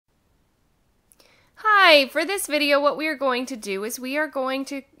Hi! For this video, what we are going to do is we are going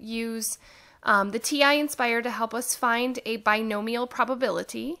to use the TI-Nspire to help us find a binomial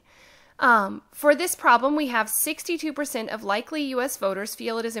probability. For this problem, we have 62% of likely U.S. voters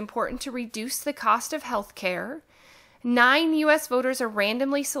feel it is important to reduce the cost of health care. 9 U.S. voters are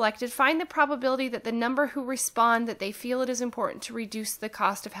randomly selected. Find the probability that the number who respond that they feel it is important to reduce the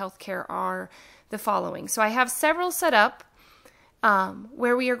cost of health care are the following. So I have several set up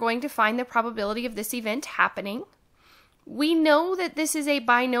where we are going to find the probability of this event happening. We know that this is a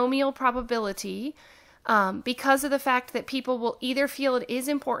binomial probability because of the fact that people will either feel it is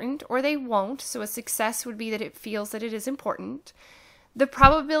important or they won't. So a success would be that it feels that it is important. The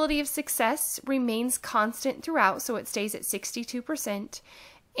probability of success remains constant throughout, so it stays at 62%.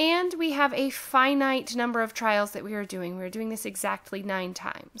 And we have a finite number of trials that we are doing. We are doing this exactly 9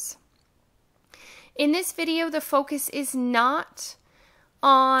 times. In this video, the focus is not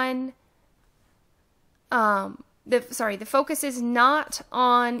on the focus is not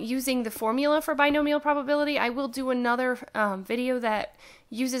on using the formula for binomial probability. I will do another video that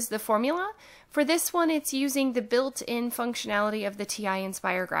uses the formula. For this one, it's using the built-in functionality of the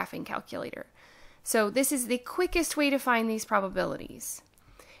TI-Nspire graphing calculator. So this is the quickest way to find these probabilities.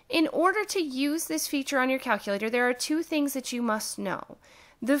 In order to use this feature on your calculator, there are 2 things that you must know.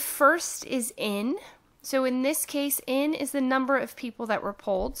 The first is N. So in this case, N is the number of people that were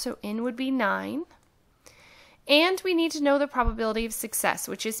polled, so N would be 9. And we need to know the probability of success,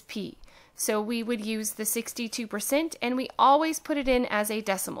 which is P. So we would use the 62%, and we always put it in as a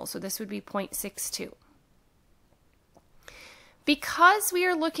decimal, so this would be 0.62. Because we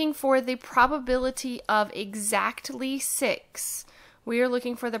are looking for the probability of exactly 6, we are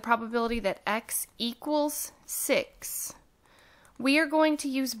looking for the probability that x equals 6. We are going to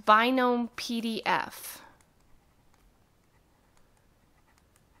use Binomial PDF.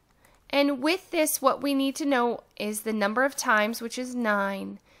 And with this, what we need to know is the number of times, which is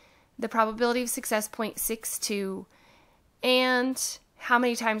 9, the probability of success, 0.62, and how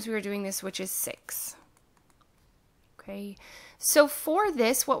many times we were doing this, which is 6. Okay, so for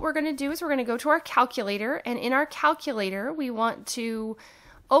this, what we're going to do is we're going to go to our calculator, and in our calculator, we want to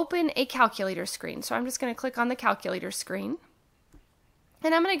open a calculator screen. So I'm just going to click on the calculator screen.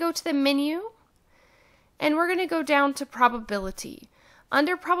 And I'm going to go to the menu, and we're going to go down to probability.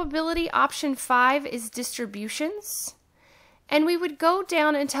 Under probability, option 5 is distributions. And we would go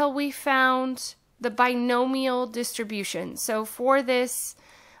down until we found the binomial distribution. So for this,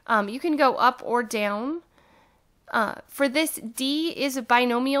 you can go up or down. For this, D is a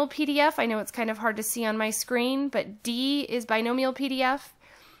binomial PDF. I know it's kind of hard to see on my screen, but D is binomial PDF.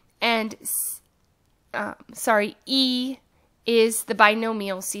 And, E is the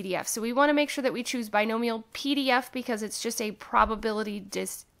binomial CDF. So we want to make sure that we choose binomial PDF because it's just a probability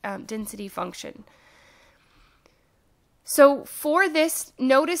density function. So for this,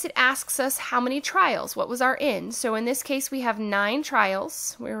 notice it asks us how many trials. What was our N? So in this case, we have 9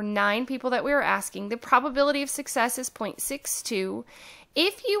 trials. We were 9 people that we were asking. The probability of success is 0.62.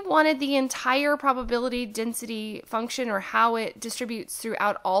 If you wanted the entire probability density function or how it distributes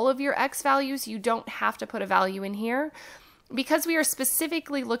throughout all of your x values, you don't have to put a value in here. Because we are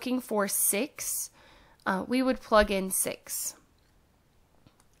specifically looking for 6, we would plug in 6.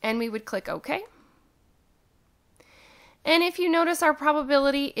 And we would click OK. And if you notice, our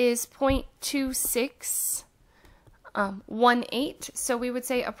probability is 0.2618. So we would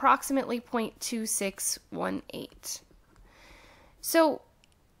say approximately 0.2618. So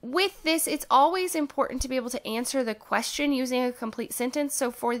with this, it's always important to be able to answer the question using a complete sentence.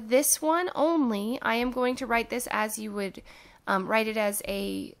 So for this one only, I am going to write this as you would write it as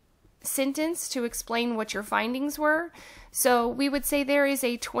a sentence to explain what your findings were. So we would say there is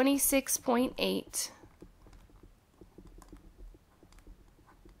a 26.8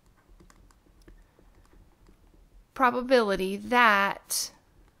 probability that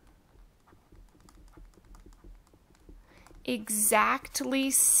exactly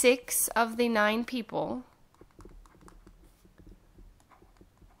 6 of the 9 people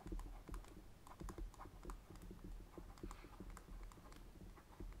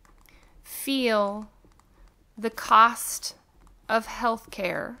feel the cost of health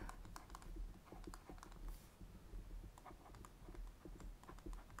care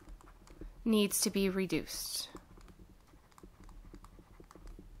needs to be reduced.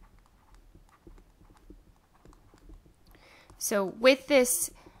 So with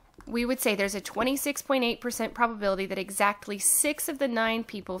this, we would say there's a 26.8% probability that exactly 6 of the 9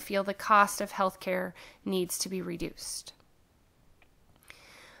 people feel the cost of healthcare needs to be reduced.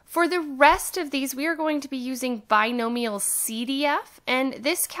 For the rest of these, we are going to be using binomial CDF, and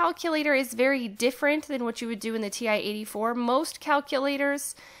this calculator is very different than what you would do in the TI-84. Most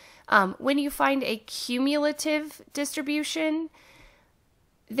calculators, when you find a cumulative distribution,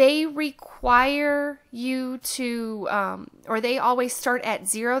 they require you to, or they always start at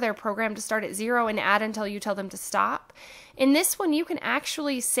 0. They're programmed to start at 0 and add until you tell them to stop. In this one, you can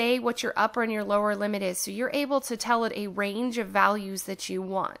actually say what your upper and your lower limit is, so you're able to tell it a range of values that you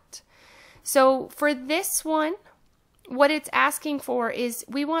want. So for this one, what it's asking for is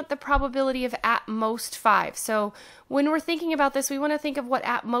we want the probability of at most 5. So when we're thinking about this, we want to think of what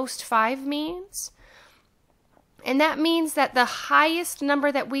at most 5 means. And that means that the highest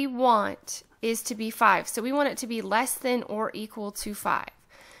number that we want is to be 5. So we want it to be less than or equal to 5.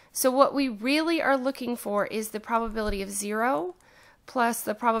 So what we really are looking for is the probability of 0 plus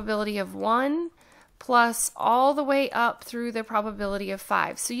the probability of 1 plus all the way up through the probability of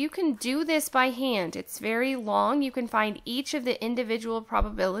 5. So you can do this by hand. It's very long. You can find each of the individual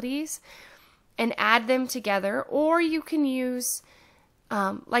probabilities and add them together, or you can use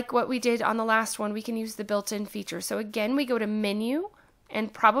like what we did on the last one, we can use the built-in feature. So again, we go to Menu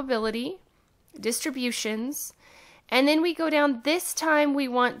and Probability, Distributions, and then we go down. This time we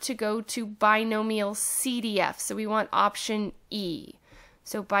want to go to Binomial CDF, so we want option E.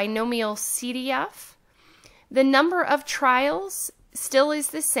 So Binomial CDF. The number of trials still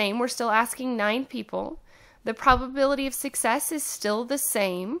is the same. We're still asking 9 people. The probability of success is still the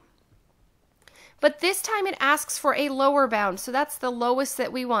same. But this time it asks for a lower bound, so that's the lowest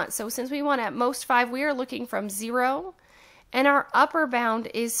that we want. So since we want at most 5, we are looking from 0, and our upper bound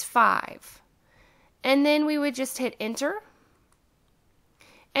is 5. And then we would just hit enter,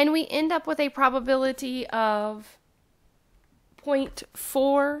 and we end up with a probability of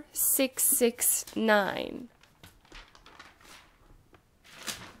 0.4669.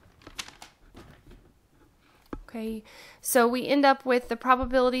 Okay, so we end up with the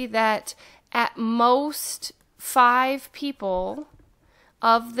probability that at most 5 people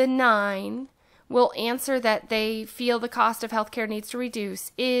of the 9 will answer that they feel the cost of healthcare needs to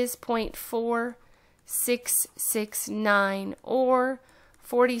reduce is 0.4669 or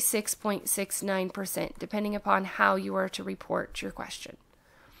 46.69%, depending upon how you are to report your question.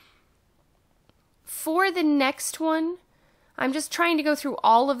 For the next one, I'm just trying to go through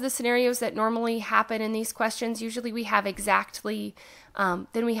all of the scenarios that normally happen in these questions. Usually we have exactly,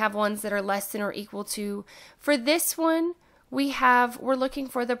 then we have ones that are less than or equal to. For this one, we're looking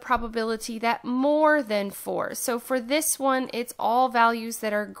for the probability that more than 4. So for this one, it's all values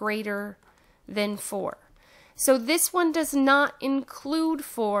that are greater than 4. So this one does not include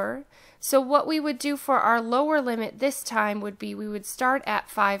 4. So what we would do for our lower limit this time would be we would start at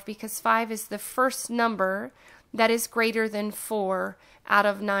 5 because 5 is the first number that is greater than 4 out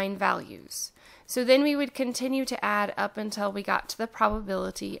of 9 values. So then we would continue to add up until we got to the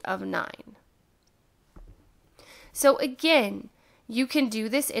probability of 9. So again, you can do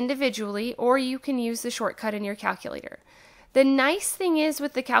this individually or you can use the shortcut in your calculator. The nice thing is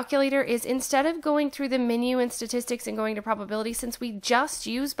with the calculator is instead of going through the menu and statistics and going to probability, since we just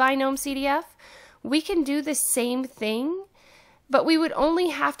use Binom CDF, we can do the same thing, but we would only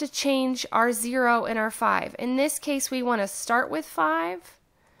have to change our 0 and our 5. In this case, we want to start with 5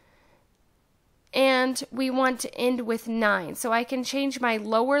 and we want to end with 9. So I can change my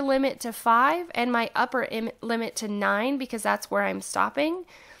lower limit to 5 and my upper limit to 9 because that's where I'm stopping.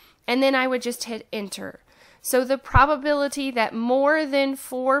 And then I would just hit enter. So the probability that more than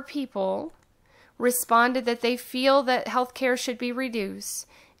 4 people responded that they feel that healthcare should be reduced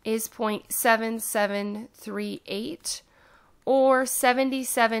is 0.7738 or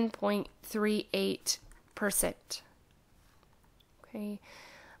 77.38%. Okay,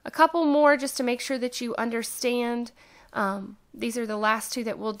 a couple more just to make sure that you understand. These are the last 2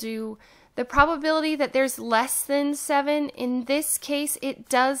 that we'll do. The probability that there's less than 7, in this case, it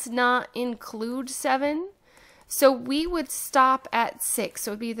does not include 7. So we would stop at 6.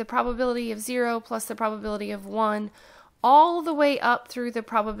 So it would be the probability of 0 plus the probability of 1 all the way up through the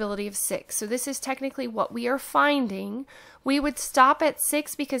probability of 6. So this is technically what we are finding. We would stop at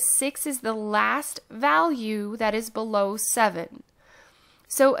 6 because 6 is the last value that is below 7.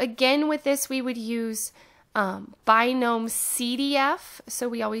 So again with this we would use Binom CDF. So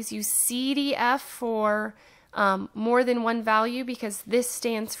we always use CDF for more than one value because this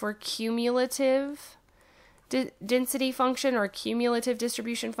stands for cumulative density function or cumulative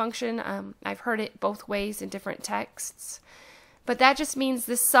distribution function. I've heard it both ways in different texts. But that just means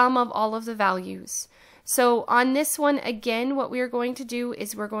the sum of all of the values. So on this one, again, what we are going to do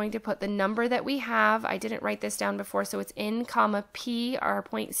is we're going to put the number that we have. I didn't write this down before, so it's n comma p, our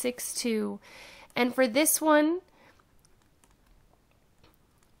 0.62. And for this one,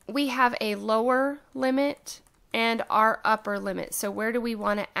 we have a lower limit and our upper limit. So where do we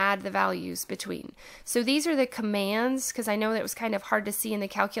want to add the values between? So these are the commands, because I know that was kind of hard to see in the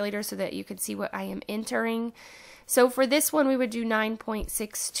calculator so that you could see what I am entering. So for this one, we would do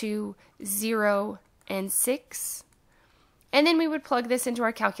 9.62, 0, and 6. And then we would plug this into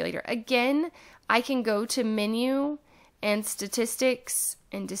our calculator. Again, I can go to menu and statistics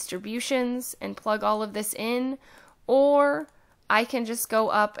and distributions and plug all of this in, or I can just go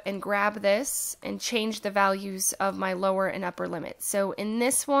up and grab this and change the values of my lower and upper limit. So in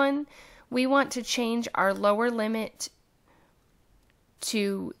this one, we want to change our lower limit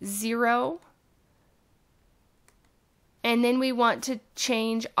to 0. And then we want to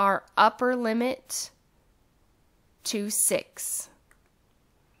change our upper limit to 6.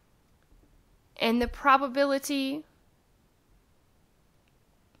 And the probability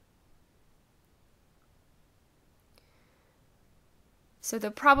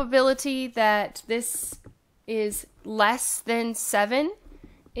that this is less than 7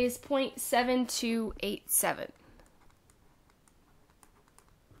 is 0.7287,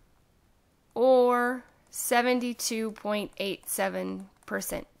 or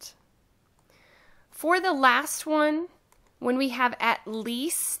 72.87%. For the last one, when we have at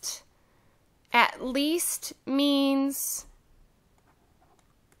least means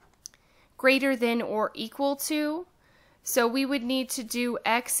greater than or equal to. So we would need to do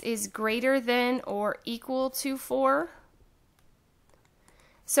x is greater than or equal to 4.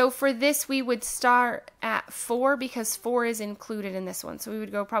 So for this, we would start at 4 because 4 is included in this one. So we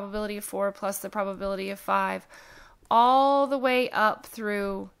would go probability of 4 plus the probability of 5 all the way up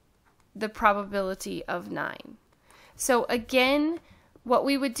through the probability of 9. So again, what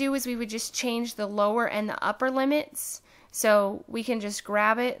we would do is we would just change the lower and the upper limits. So we can just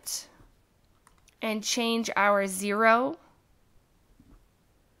grab it and change our 0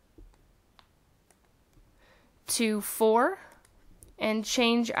 to 4, and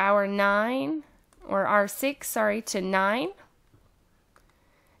change our 9, or our 6, sorry, to 9.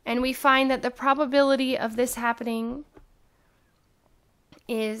 And we find that the probability of this happening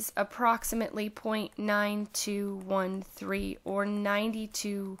is approximately 0.9213, or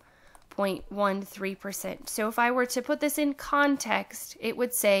 92.13%. So if I were to put this in context, it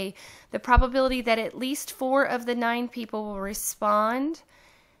would say the probability that at least 4 of the 9 people will respond,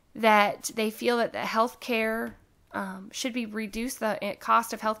 that they feel that the healthcare should be reduced, the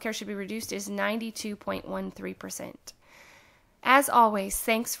cost of healthcare should be reduced, is 92.13%. As always,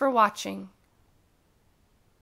 thanks for watching.